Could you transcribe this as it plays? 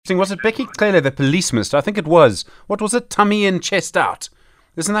interesting. Was it Becky Cleller, the police minister? I think it was. What was it? Tummy in, chest out.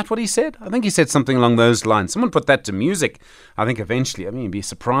 Isn't that what he said? I think he said something along those lines. Someone put that to music. I think eventually, you'd be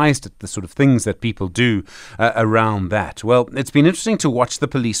surprised at the sort of things that people do around that. Well, it's been interesting to watch the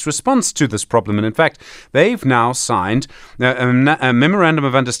police response to this problem. And in fact, they've now signed a Memorandum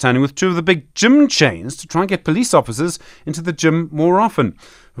of Understanding with two of the big gym chains to try and get police officers into the gym more often.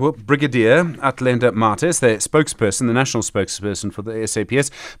 Well, Brigadier Athlenda is the spokesperson, the national spokesperson for the SAPS.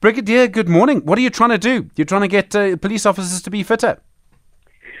 Brigadier, good morning. What are you trying to do? You're trying to get police officers to be fitter.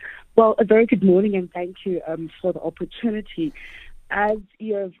 Well, a very good morning, and thank you for the opportunity. As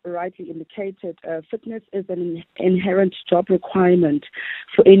you have rightly indicated, fitness is an inherent job requirement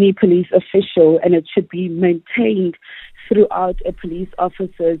for any police official, and it should be maintained throughout a police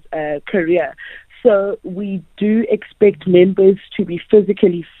officer's career. So we do expect members to be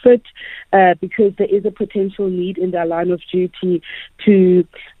physically fit because there is a potential need in their line of duty to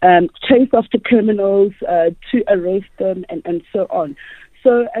chase after criminals, to arrest them, and so on.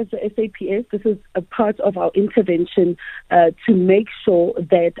 So as the SAPS, this is a part of our intervention to make sure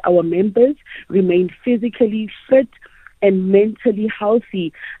that our members remain physically fit and mentally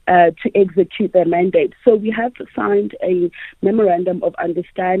healthy to execute their mandate. So we have signed a Memorandum of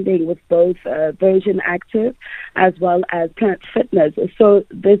Understanding with both Virgin Active as well as Planet Fitness. So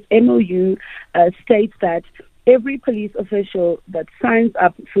this MOU states that every police official that signs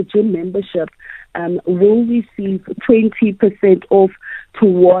up for gym membership will receive 20% off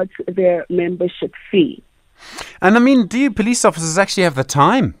towards their membership fee. And do you police officers actually have the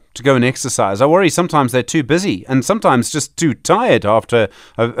time to go and exercise? I worry sometimes they're too busy and sometimes just too tired after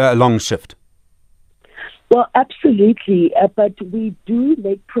a long shift. Well, absolutely, but we do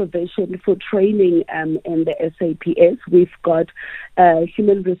make provision for training in the SAPS. We've got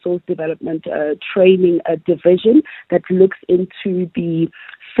Human Resource Development Training Division that looks into the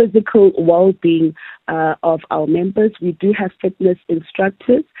physical well-being of our members. We do have fitness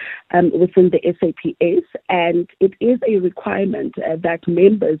instructors within the SAPS, and it is a requirement that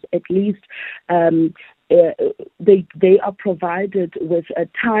members at least they are provided with a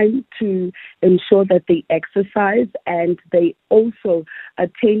time to ensure that they exercise, and they also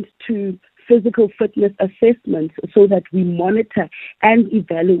attend to physical fitness assessments so that we monitor and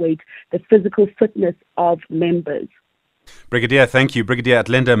evaluate the physical fitness of members. Brigadier, thank you. Brigadier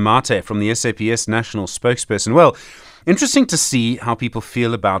Athlenda from the SAPS National Spokesperson. Well, interesting to see how people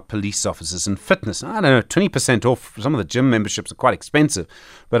feel about police officers and fitness. I don't know, 20% off. Some of the gym memberships are quite expensive,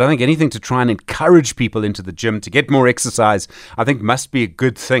 but I think anything to try and encourage people into the gym to get more exercise, I think must be a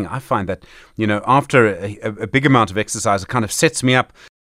good thing. I find that, after a big amount of exercise, it kind of sets me up